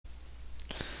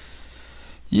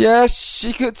Yes,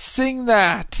 she could sing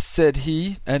that, said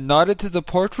he, and nodded to the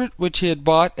portrait which he had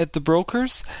bought at the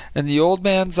broker's, and the old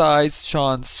man's eyes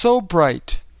shone so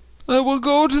bright. I will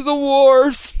go to the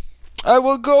wars! I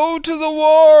will go to the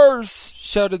wars!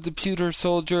 Shouted the pewter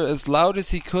soldier as loud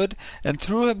as he could, and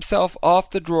threw himself off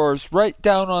the drawers right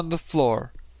down on the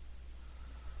floor.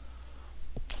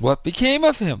 What became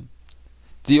of him?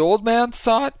 The old man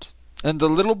saw it, and the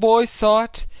little boy saw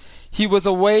it. He was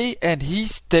away, and he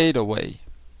stayed away.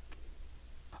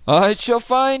 I shall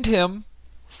find him,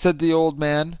 said the old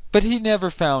man, but he never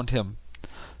found him.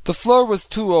 The floor was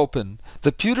too open.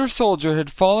 The pewter soldier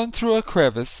had fallen through a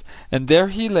crevice, and there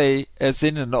he lay as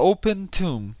in an open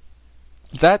tomb.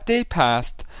 That day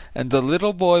passed, and the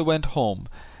little boy went home,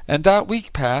 and that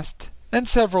week passed, and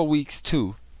several weeks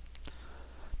too.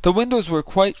 The windows were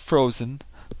quite frozen.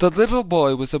 The little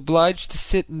boy was obliged to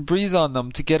sit and breathe on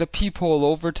them to get a peephole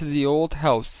over to the old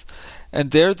house,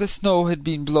 and there the snow had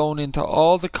been blown into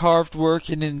all the carved work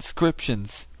and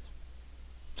inscriptions.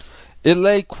 It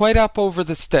lay quite up over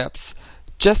the steps,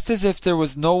 just as if there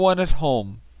was no one at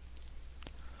home.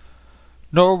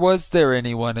 Nor was there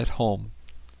anyone at home.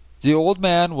 The old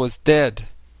man was dead.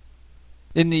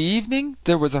 In the evening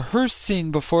there was a hearse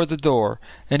scene before the door,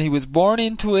 and he was borne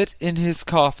into it in his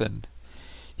coffin.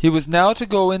 He was now to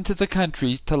go into the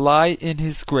country to lie in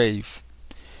his grave.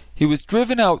 He was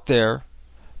driven out there,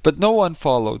 but no one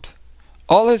followed.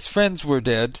 All his friends were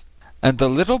dead, and the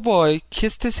little boy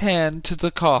kissed his hand to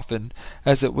the coffin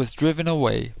as it was driven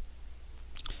away.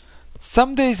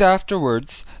 Some days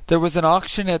afterwards there was an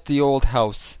auction at the old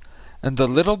house, and the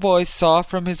little boy saw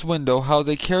from his window how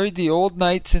they carried the old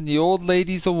knights and the old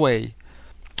ladies away.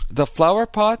 The flower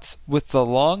pots with the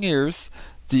long ears,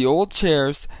 the old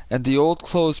chairs, and the old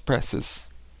clothes presses.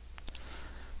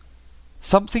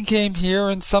 Something came here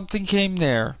and something came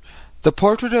there. The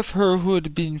portrait of her who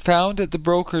had been found at the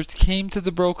broker's came to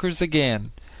the broker's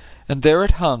again, and there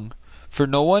it hung, for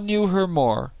no one knew her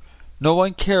more. No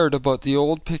one cared about the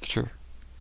old picture.